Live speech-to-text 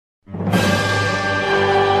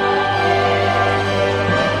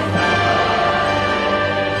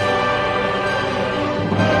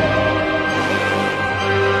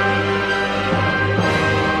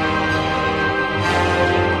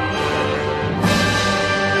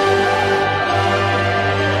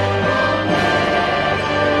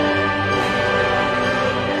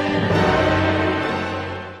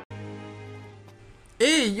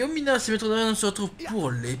Mina, c'est Maître de rien, on se retrouve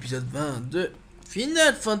pour l'épisode 20 de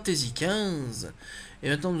Final Fantasy XV. Et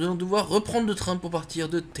maintenant nous allons devoir reprendre le train pour partir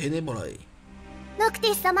de Ténébré.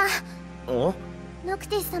 Noctis 様。お？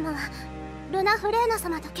 Noctis 様はルナフレーナ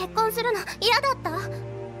様と結婚するの嫌だった？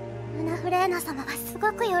ルナフレーナ様はす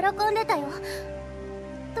ごく喜んでたよ。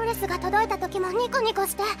ドレスが届いた時もニコニコ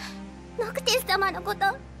して、ノクティス様のこと大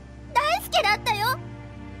好きだったよ。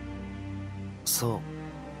そ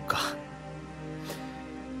うか。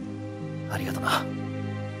ありがとな。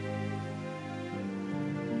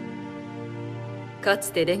か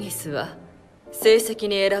つてレギスは成績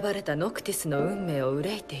に選ばれたノクティスの運命を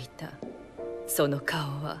憂いていた。その顔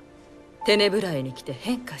はテネブラエに来て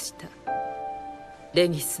変化した。レ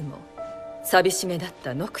ギスも寂しげだっ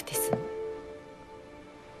たノクティスも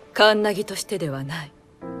カンナギとしてではない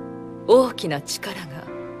大きな力が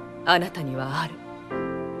あなたにはある。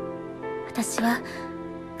私は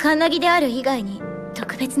カンナギである以外に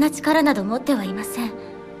特別な力など持ってはいません。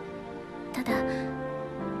ただ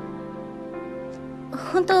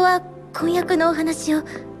本当は婚約のお話を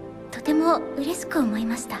とても嬉しく思い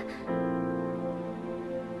ました。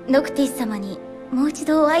ノクティス様にもう一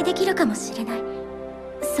度お会いできるかもしれない。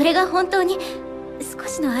それが本当に少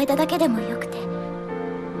しの間だけでもよくて、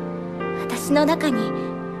私の中に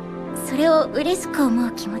それを嬉しく思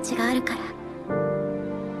う気持ちがあるから。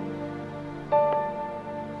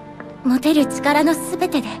持てる力のすべ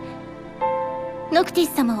てでノクティ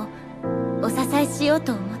ス様をお支えしよう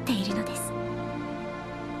と思っているのです。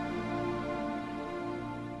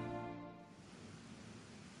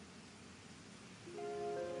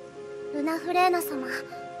ルナフレーナ様、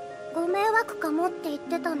ご迷惑かもって言っ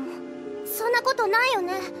てたの。そんなことないよ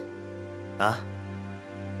ね。あ、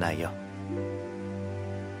ないよ。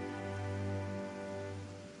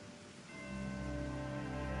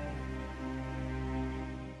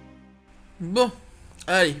Bon,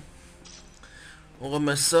 allez. On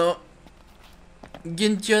ramasse ça.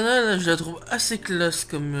 Gentiana, là, je la trouve assez classe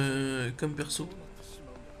comme perso.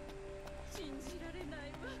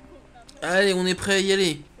 Allez, on est prêt à y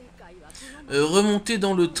aller. Remonter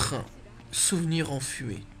dans le train. Souvenir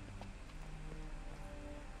enfumé.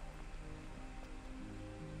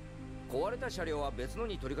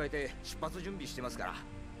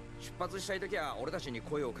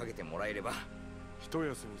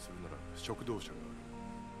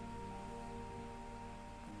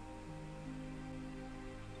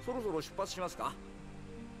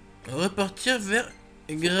 Repartir vers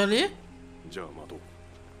Gralé.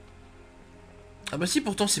 Ah bah si,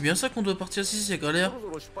 pourtant c'est bien ça qu'on doit partir. Si, c'est Gralé.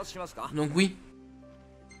 Donc oui.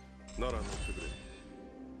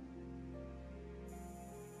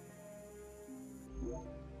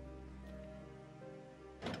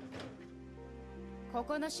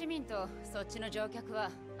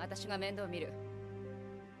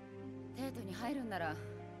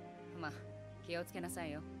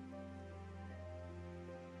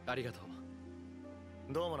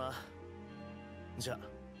どうもな。じゃあ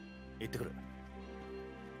行ってくる。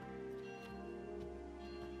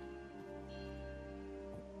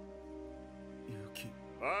雪。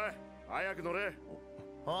おい、早く乗れ。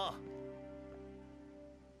ああ。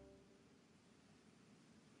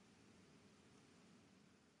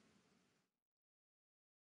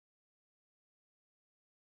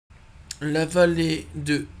La vallée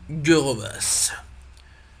de Gurovas.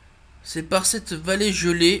 C'est par cette vallée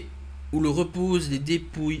gelée où le reposent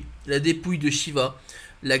la dépouille de Shiva,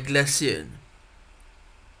 la glacéenne,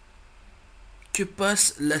 que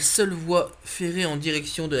passe la seule voie ferrée en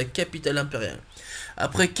direction de la capitale impériale.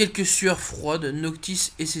 Après quelques sueurs froides,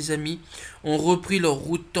 Noctis et ses amis ont repris leur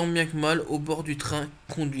route tant bien que mal au bord du train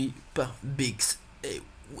conduit par Biggs et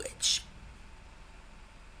Wedge.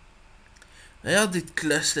 Elle a l'air d'être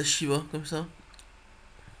classe la Shiva, comme ça.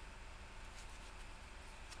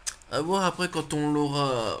 À voir après quand on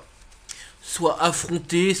l'aura soit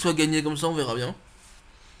affronté, soit gagné comme ça, on verra bien.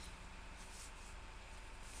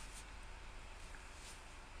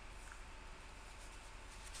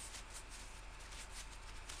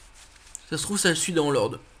 Ça se trouve, ça le suit dans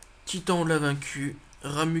l'ordre. Titan, on l'a vaincu.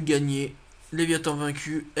 Ramu gagné. Léviathan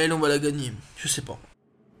vaincu. Elle, on va la gagner. Je sais pas.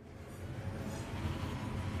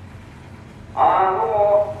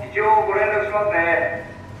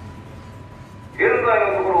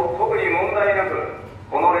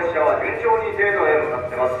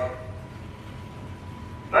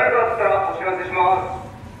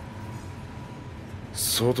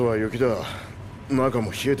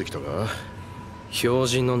標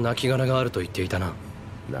準の亡骸があると言っていたな。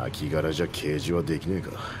亡骸じゃ掲示はできねえ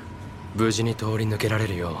か。無事に通り抜けられ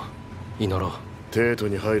るよう祈ろう。帝都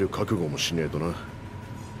に入る覚悟もしねえとな。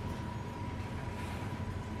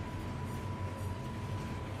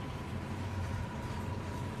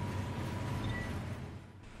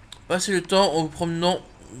Passer le temps en vous promenant.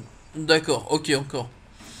 D'accord, ok, encore.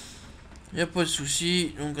 Y a pas de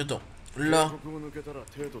souci. Donc attends. Là.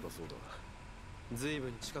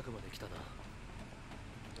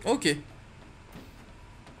 Ok.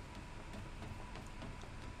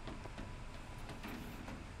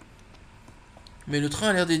 Mais le train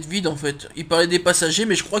a l'air d'être vide en fait. Il parlait des passagers,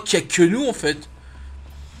 mais je crois qu'il y a que nous en fait.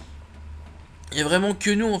 Il y a vraiment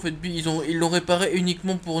que nous en fait. Ils l'ont réparé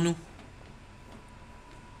uniquement pour nous.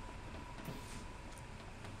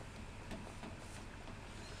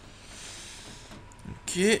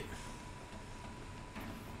 Ok.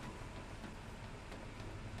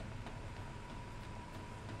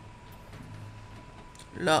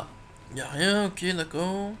 Là, il n'y a rien, ok,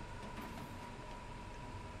 d'accord.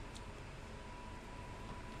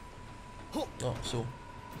 Non, c'est bon.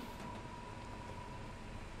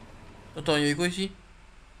 Attends, il y avait quoi ici?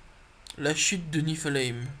 La chute de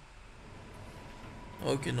Niflheim.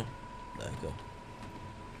 Ok, non. D'accord.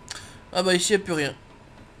 Ah bah ici, il n'y a plus rien.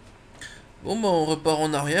 Bon bah on repart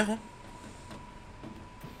en arrière.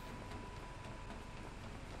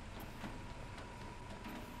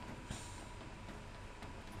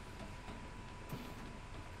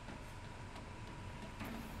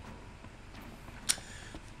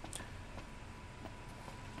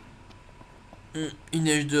 Il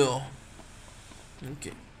neige dehors.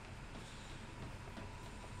 Ok.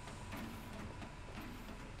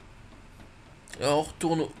 Alors on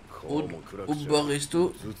retourne au bar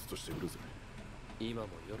resto.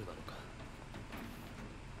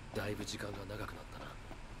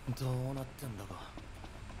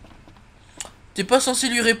 T'es pas censé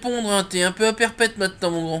lui répondre, hein. T'es un peu à perpète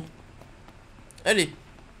maintenant, mon grand. Allez.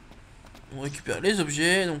 On récupère les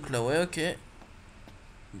objets. Donc là, ouais, ok.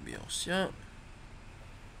 Bien ancien.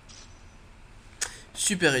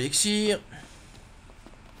 Super élixir.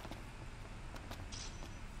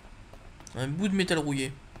 Un bout de métal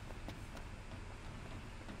rouillé.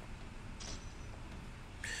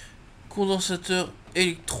 Condensateur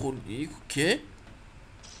électronique, ok. Et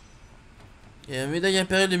la médaille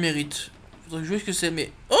impériale de mérite. Faudrait que je vois ce que c'est,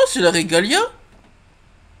 mais... Oh, c'est la régalia.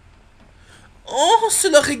 Oh, c'est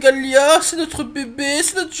la régalia. C'est notre bébé,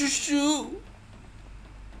 c'est notre chouchou.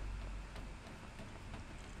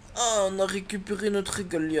 Ah, on a récupéré notre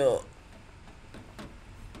régalia.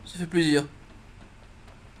 Ça fait plaisir.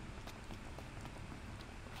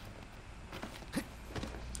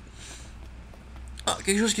 Ah,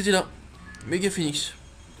 quelque chose qui était là. Méga Phoenix.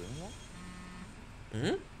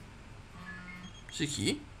 C'est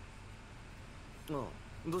qui?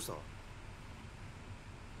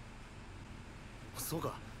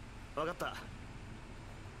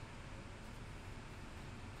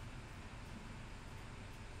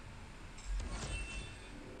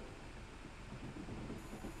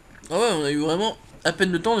 Ah ouais, on a eu vraiment à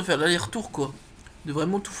peine le temps de faire l'aller-retour quoi. De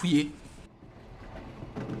vraiment tout fouiller.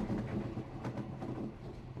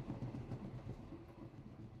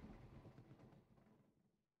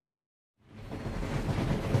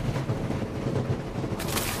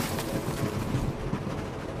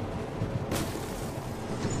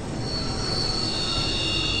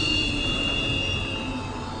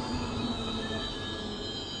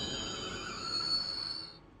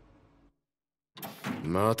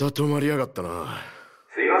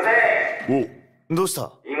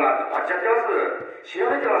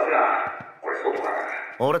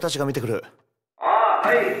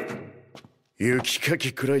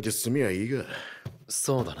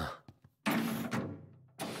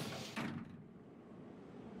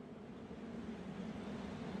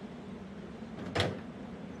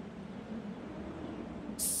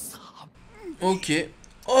 Ok.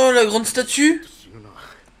 Oh, la grande statue.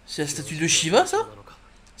 C'est la statue de Shiva, ça?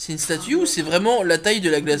 C'est une statue ou c'est vraiment la taille de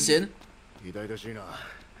la glacienne?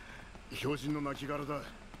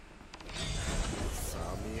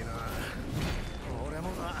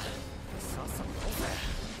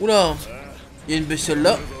 Oula. Il y a une bestiole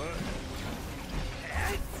là.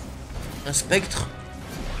 Un spectre.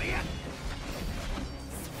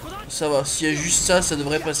 Ça va, s'il y a juste ça, ça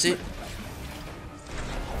devrait passer.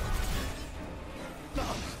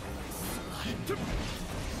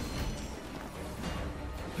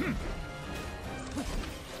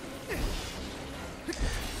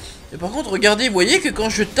 Et par contre, regardez, vous voyez que quand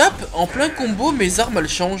je tape en plein combo, mes armes elles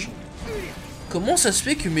changent. Comment ça se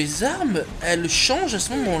fait que mes armes elles changent à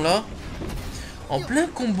ce moment-là? En plein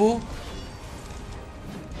combo.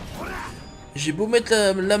 J'ai beau mettre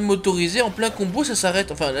la lame motorisée, en plein combo ça s'arrête.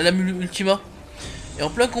 Enfin, la lame ultima. Et en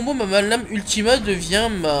plein combo, ma lame ultima devient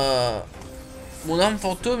mon arme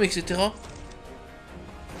fantôme, etc.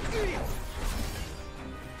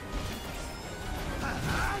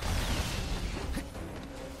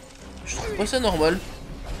 pas ça normal.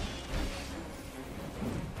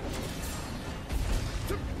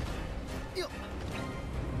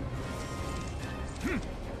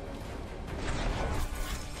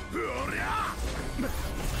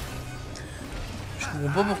 Je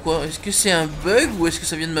comprends pas pourquoi. Est-ce que c'est un bug ou est-ce que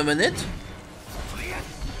ça vient de ma manette?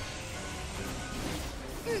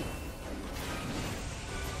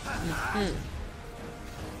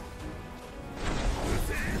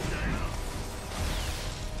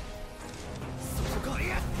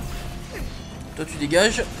 Toi tu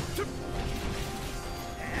dégages.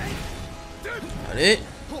 Allez.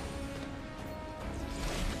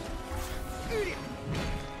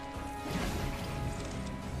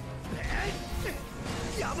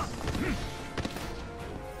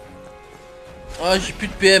 Ah, j'ai plus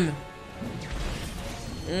de PM.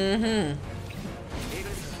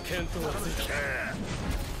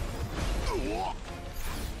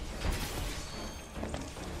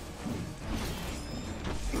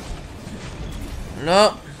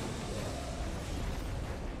 Là.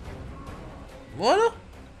 Voilà.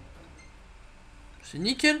 C'est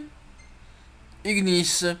nickel.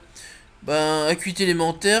 Ignis. Ben, acuité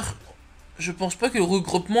élémentaire. Je pense pas que le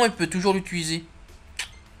regroupement il peut toujours l'utiliser.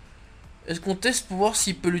 Est-ce qu'on teste pour voir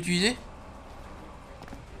s'il peut l'utiliser?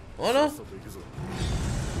 Voilà.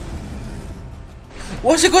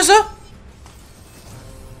 Oh, c'est quoi ça?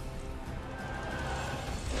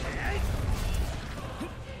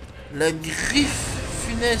 La griffe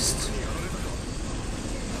funeste.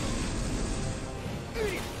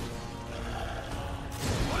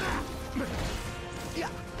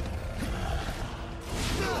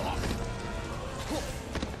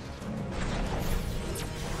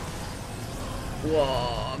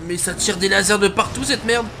 Wow, mais ça tire des lasers de partout cette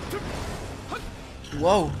merde.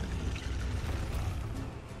 Waouh.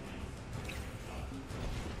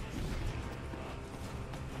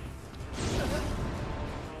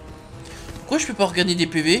 Pourquoi je peux pas regagner des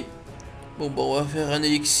PV? Bon bah on va faire un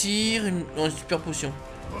élixir, une super potion.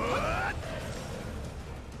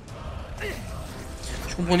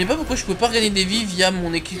 Je comprenais pas pourquoi je peux pas regagner des vies via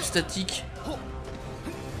mon équipe statique.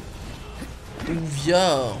 Ou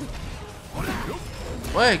via...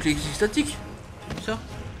 Ouais, avec l'équipe statique. C'est ça.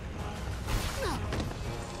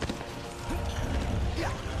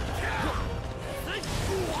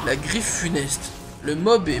 La griffe funeste. Le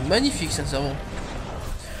mob est magnifique sincèrement.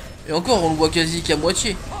 Et encore on le voit quasi qu'à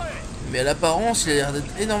moitié. Mais à l'apparence il a l'air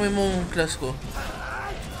d'être énormément classe quoi.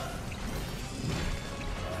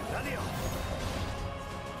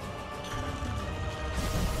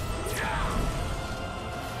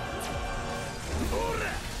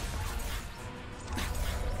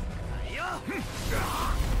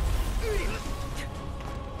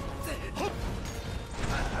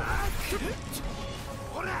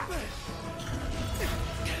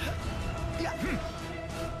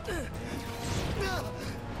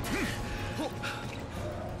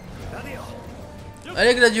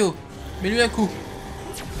 Allez Gladio, mets-lui un coup.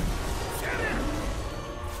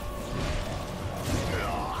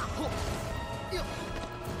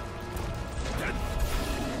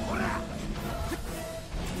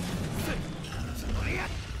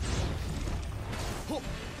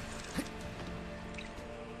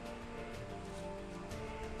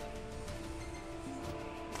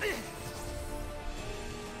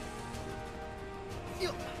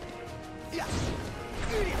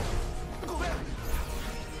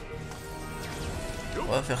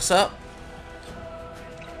 On va faire ça.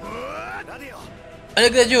 Allez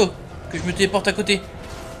Gladio, que je me téléporte à côté.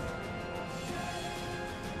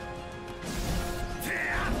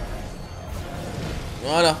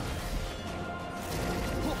 Voilà.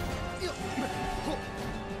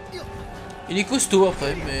 Il est costaud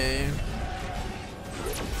après, mais...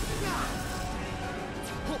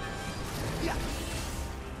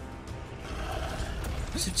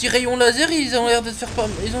 Ces petits rayons laser, ils ont l'air de faire pas...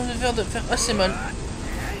 Ils ont l'air de faire assez mal.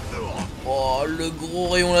 Oh, le gros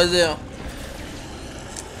rayon laser.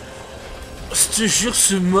 Je te jure,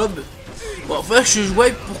 ce mob. Bon, enfin, je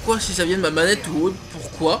wipe pourquoi, si ça vient de ma manette ou autre,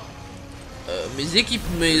 pourquoi mes équipes,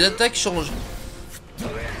 mes attaques changent.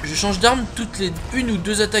 Je change d'arme toutes les 1 ou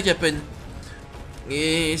 2 attaques à peine.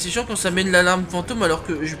 Et c'est chiant quand ça mène l'alarme fantôme alors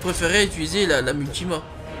que je préférais utiliser la multima.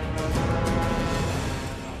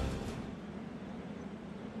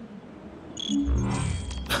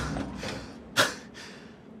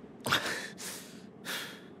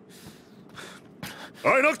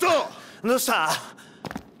おいノクト、どうした？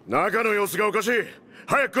中の様子がおかしい。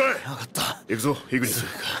早く来い。分かった。行くぞイグニス。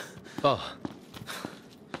ああ。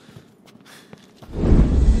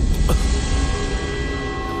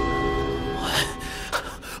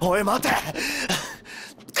おい待て。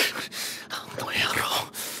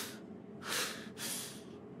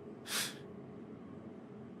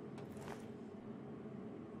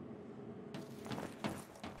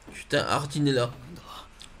Putain, Ardine est là.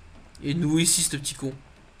 Et nous ici, ce petit con.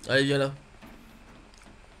 Allez, viens là.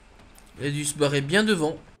 Il a dû se barrer bien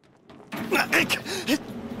devant.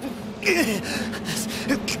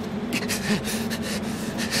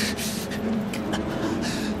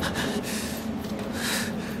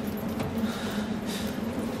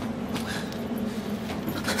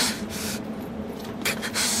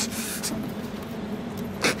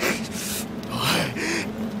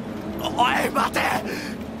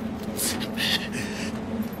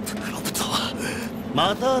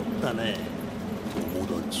またあったね、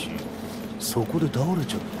友達。そこで倒れ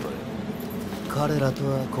ちゃったよ。彼らと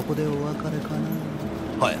はここでお別れかな。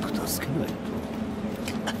早く助けないと。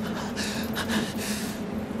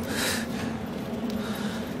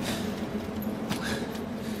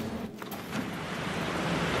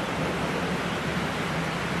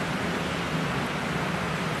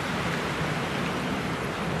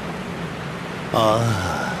あ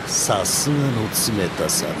あ、さすがの冷た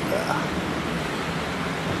さだ。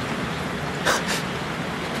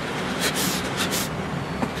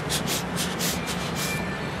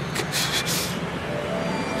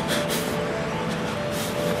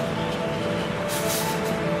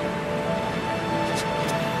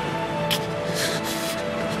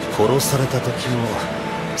殺された時も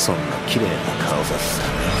そんな綺麗な顔だった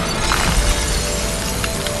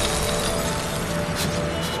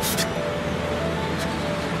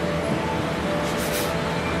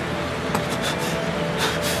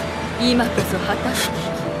ね。今こそ果たすべ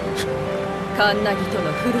きカンナギと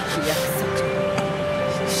の古き約束。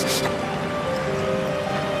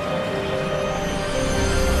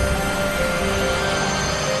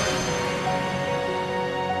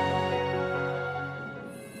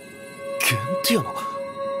ゲンティアナ、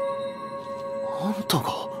あんたが。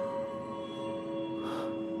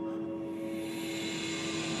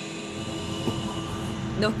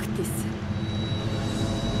ノクティス、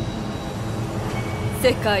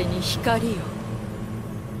世界に光を。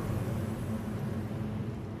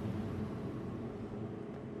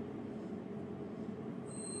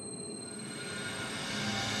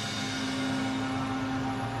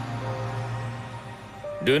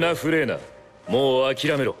ルナフレーナ、もう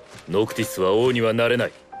諦めろ。ノクティスは王にはなれな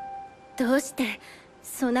い。どうして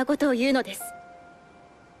そんなことを言うのです。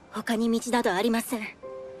他に道などありません。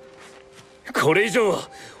これ以上は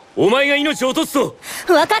お前が命を落とすぞ。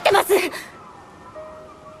分かってます。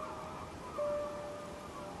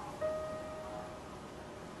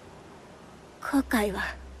後悔は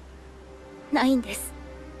ないんです。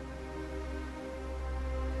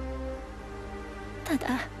ただ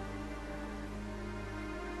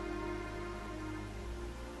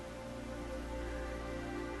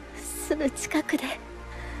すぐ近くで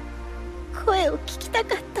声を聞きた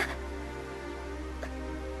かった。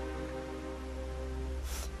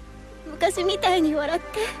昔みたいに笑っ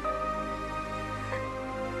て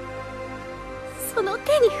その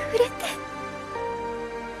手に触れて。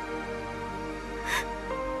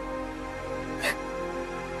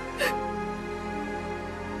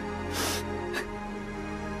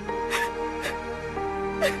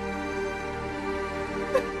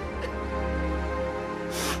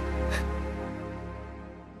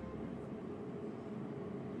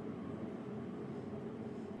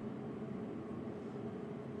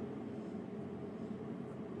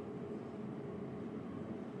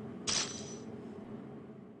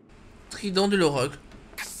Trident de l'oracle.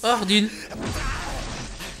 Ardine.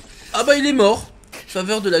 Ah bah il est mort.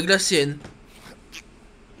 Faveur de la glacienne.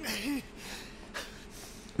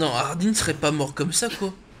 Non, Ardine serait pas mort comme ça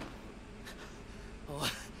quoi.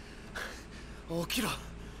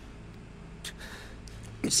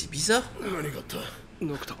 Mais c'est bizarre.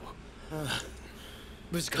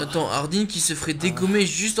 Attends, Ardine qui se ferait dégommer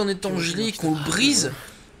juste en étant gelé et qu'on le brise.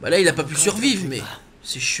 Bah là il a pas pu survivre mais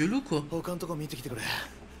c'est chelou quoi.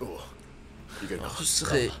 Alors ce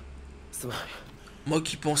serait moi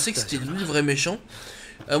qui pensais que c'était lui le vrai méchant.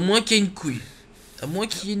 À moins qu'il y ait une couille. À moins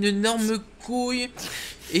qu'il y ait une énorme couille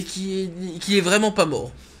et qu'il est vraiment pas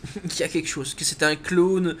mort. Qu'il y a quelque chose. Que c'était un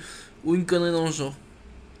clone ou une connerie dans le genre.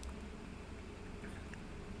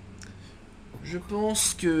 Je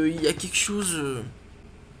pense qu'il y a quelque chose...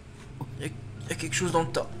 Il y a quelque chose dans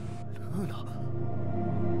le tas.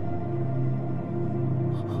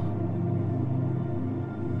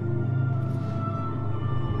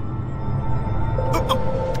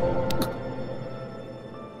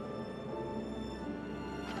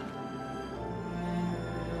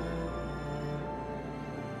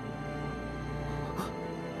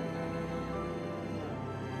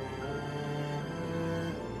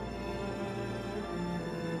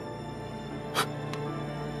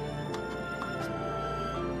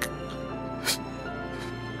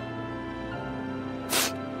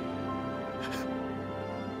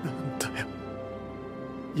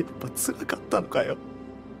 やっぱ辛かったのかよ。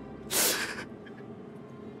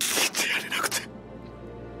聞いてやれなくて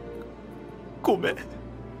ごめん。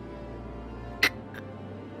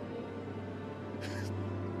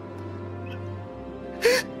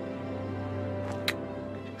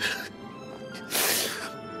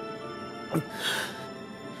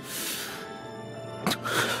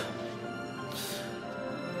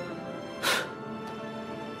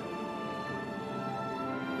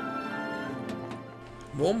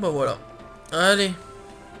Bon bah voilà. Allez,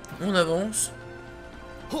 on avance.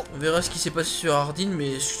 On verra ce qui s'est passé sur Ardyn,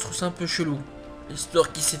 mais je trouve ça un peu chelou.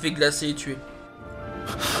 L'histoire qui s'est fait glacer et tuer.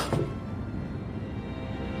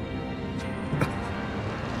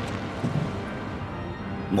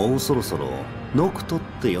 もうそろそろノクトっ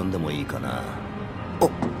て呼んでもいいかな。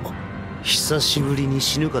久しぶりに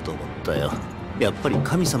死ぬかと思ったよ。やっぱり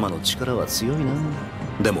神様の力は強いな。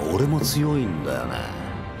でも俺も強いんだよね。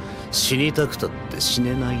死にたくたって死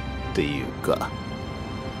ねないっていうか。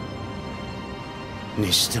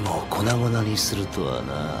にしても粉々にするとは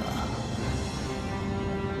な。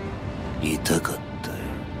痛かったよ。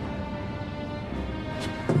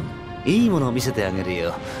いいものを見せてあげる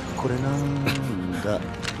よ。これなんだ。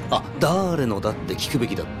あ、誰のだって聞くべ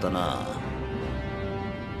きだったな。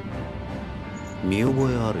見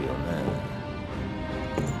覚えあるよね。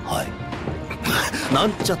はい。な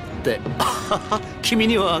んちゃって。君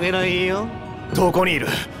にはあげないよ。どこにいる？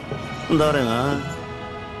誰が？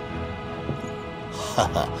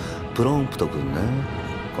プロンプト君ね。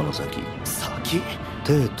この先。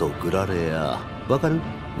テート・グラレア。わかる？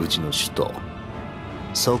うちの首都。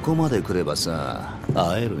そこまで来ればさ、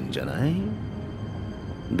会えるんじゃない？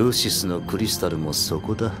ルシスのクリスタルもそ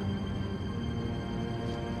こだ。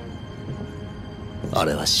あ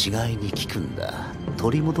れは死骸に効くんだ。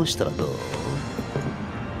取り戻したらどう？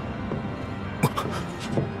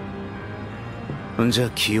じゃあ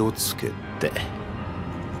気をつけて。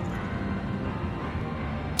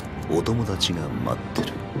お友達が待って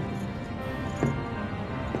る。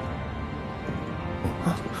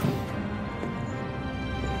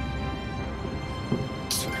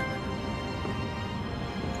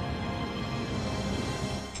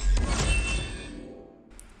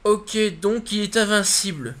Ok, donc il est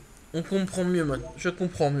invincible. On comprend mieux maintenant. Je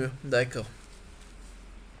comprends mieux. D'accord.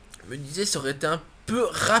 Je me disais, ça aurait été un peu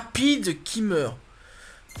rapide qu'il meurt.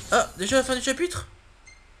 Ah, déjà la fin du chapitre?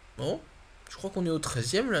 Bon, je crois qu'on est au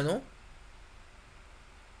 13e là, non?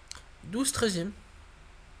 12, 13e.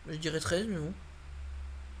 Je dirais 13, mais bon.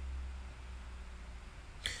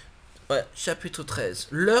 Ouais, chapitre 13.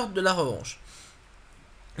 L'heure de la revanche.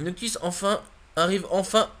 Noctis arrive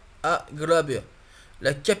enfin à Gladiolus,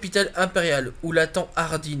 la capitale impériale, où l'attend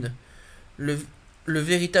Ardyn, le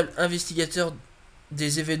véritable investigateur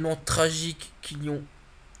des événements tragiques qui lui ont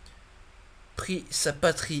pris sa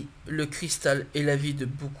patrie, le cristal et la vie de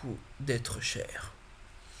beaucoup d'êtres chers.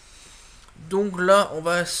 Donc là, on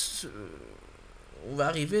va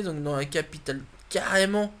arriver donc dans la capitale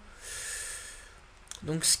carrément.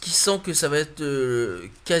 Donc ce qui sent que ça va être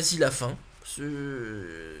quasi la fin.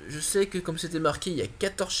 Je sais que comme c'était marqué, il y a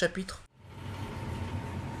 14 chapitres.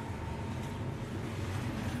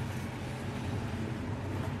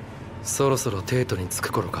 Soそろテートに着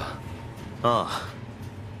く頃か。ああ。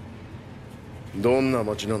どんな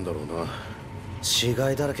街なんだろうな。死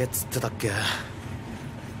骸だらけっつってたっけ。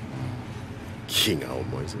気が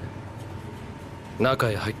重いぜ。中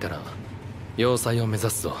へ入ったら要塞を目指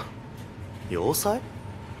すぞ。要塞？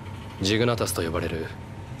ジグナタスと呼ばれる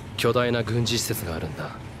巨大な軍事施設があるんだ。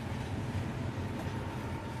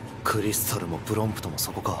クリスタルもプロンプトも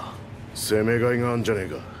そこか。攻めがいがあんじゃねえ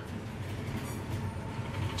か。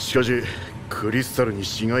しかしクリスタルに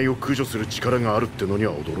死骸を駆除する力があるってのに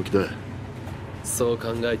は驚きだ。そう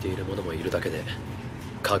考えている者もいるだけで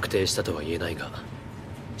確定したとは言えないが、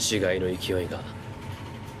死骸の勢いが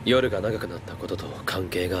夜が長くなったことと関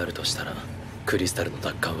係があるとしたら、クリスタルの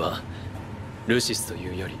奪還はルシスと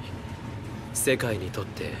いうより世界にとっ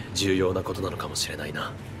て重要なことなのかもしれない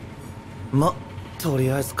な。ま、と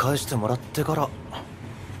りあえず返してもらってから。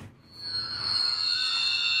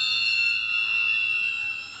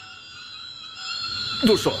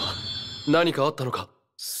どうした？何かあったのか？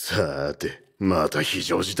さて、また非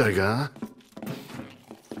常事態が。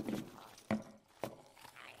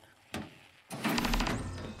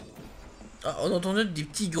Ah, on entendait des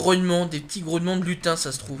petits grognements de lutins,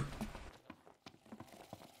 ça se trouve.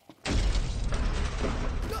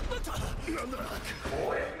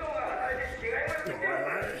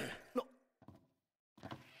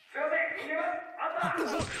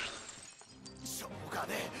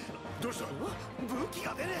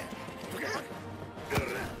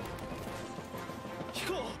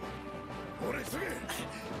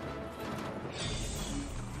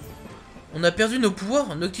 On a perdu nos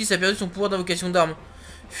pouvoirs. Noctis a perdu son pouvoir d'invocation d'armes.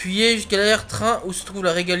 Fuyez jusqu'à l'arrière-train où se trouve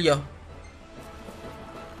la Régalia.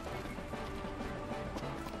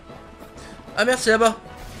 Ah merde, c'est là-bas.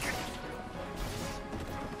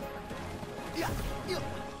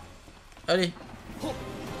 Allez.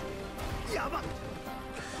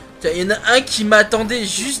 Tiens, il y en a un qui m'attendait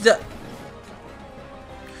juste à...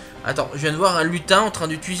 Attends, je viens de voir un lutin en train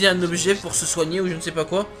d'utiliser un objet pour se soigner ou je ne sais pas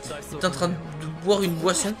quoi. Il est en train de boire une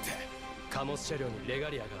boisson.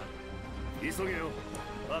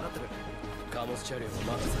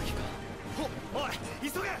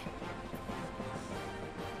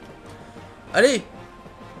 Allez.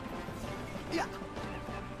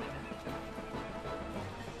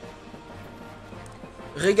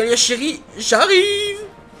 Régalia chérie, j'arrive.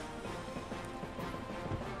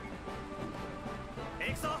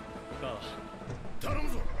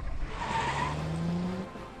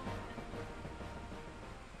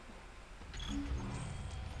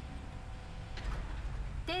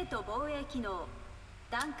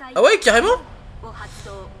 Ah ouais, carrément.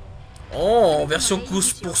 Oh, en version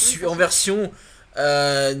course poursuite, en version...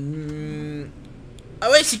 Ah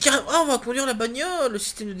ouais, c'est carrément... Ah, on va conduire la bagnole, le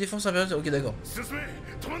système de défense inférieur. Ok, d'accord.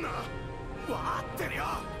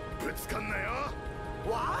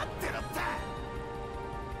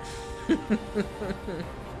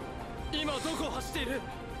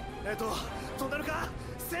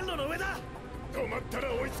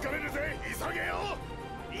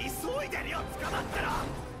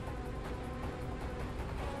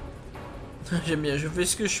 J'aime bien, je fais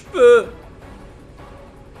ce que je peux.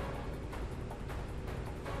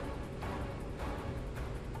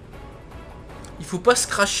 Il faut pas se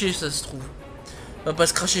cracher, ça se trouve. Enfin, pas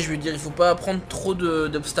se cracher, je veux dire, il faut pas prendre trop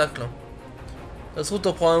d'obstacles. Ça se trouve,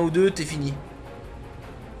 t'en prends un ou deux, t'es fini.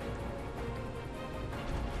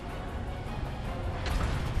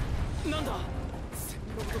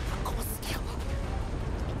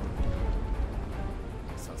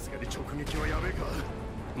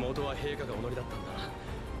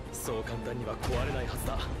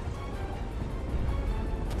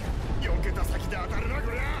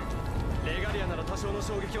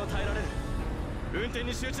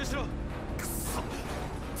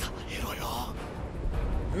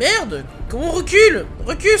 Merde! Comment on recule?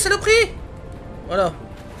 Recule, saloperie! Voilà.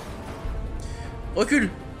 Recule.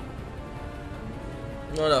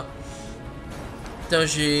 Voilà. Putain,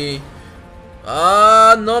 j'ai...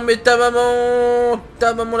 Ah non, mais ta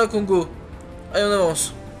maman la Congo. Allez, on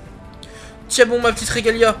avance. Tiens bon, ma petite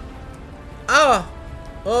Régalia. Ah!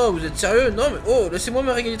 Oh, vous êtes sérieux? Non, mais oh, laissez-moi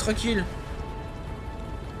me régaler tranquille.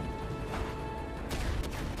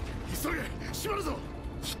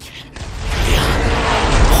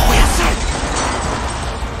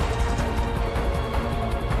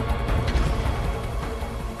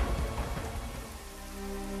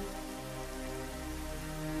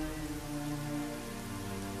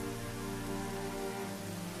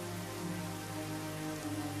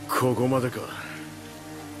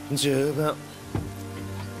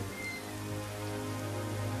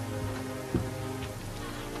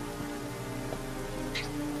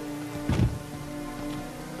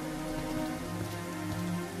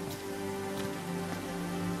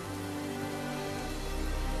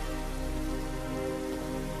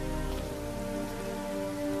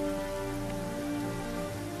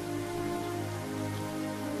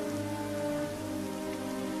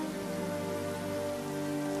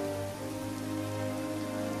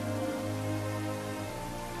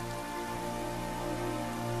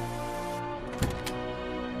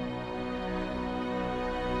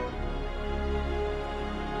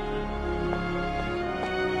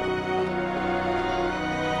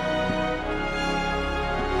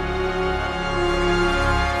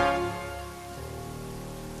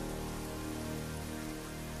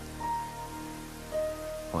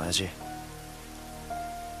 Oyaji,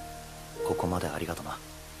 ここまでありがとな。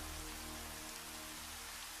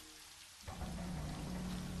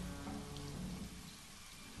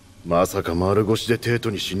まさか丸腰で帝都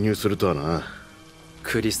に侵入するとはな。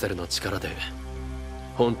クリスタルの力で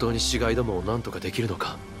本当に死骸どもを何とかできるの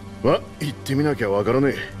か。ま、行ってみなきゃわから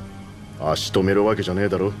ねえ。足止めるわけじゃねえ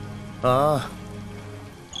だろ。ああ。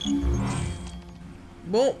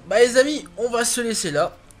Bon, bah les amis, on va se laisser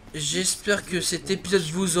là. J'espère que cet épisode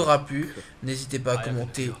vous aura plu. N'hésitez pas à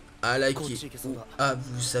commenter, à liker ou à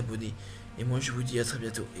vous abonner. Et moi je vous dis à très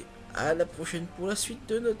bientôt et à la prochaine pour la suite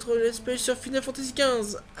de notre let's play sur Final Fantasy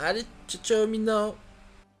XV. Allez, ciao ciao Mina.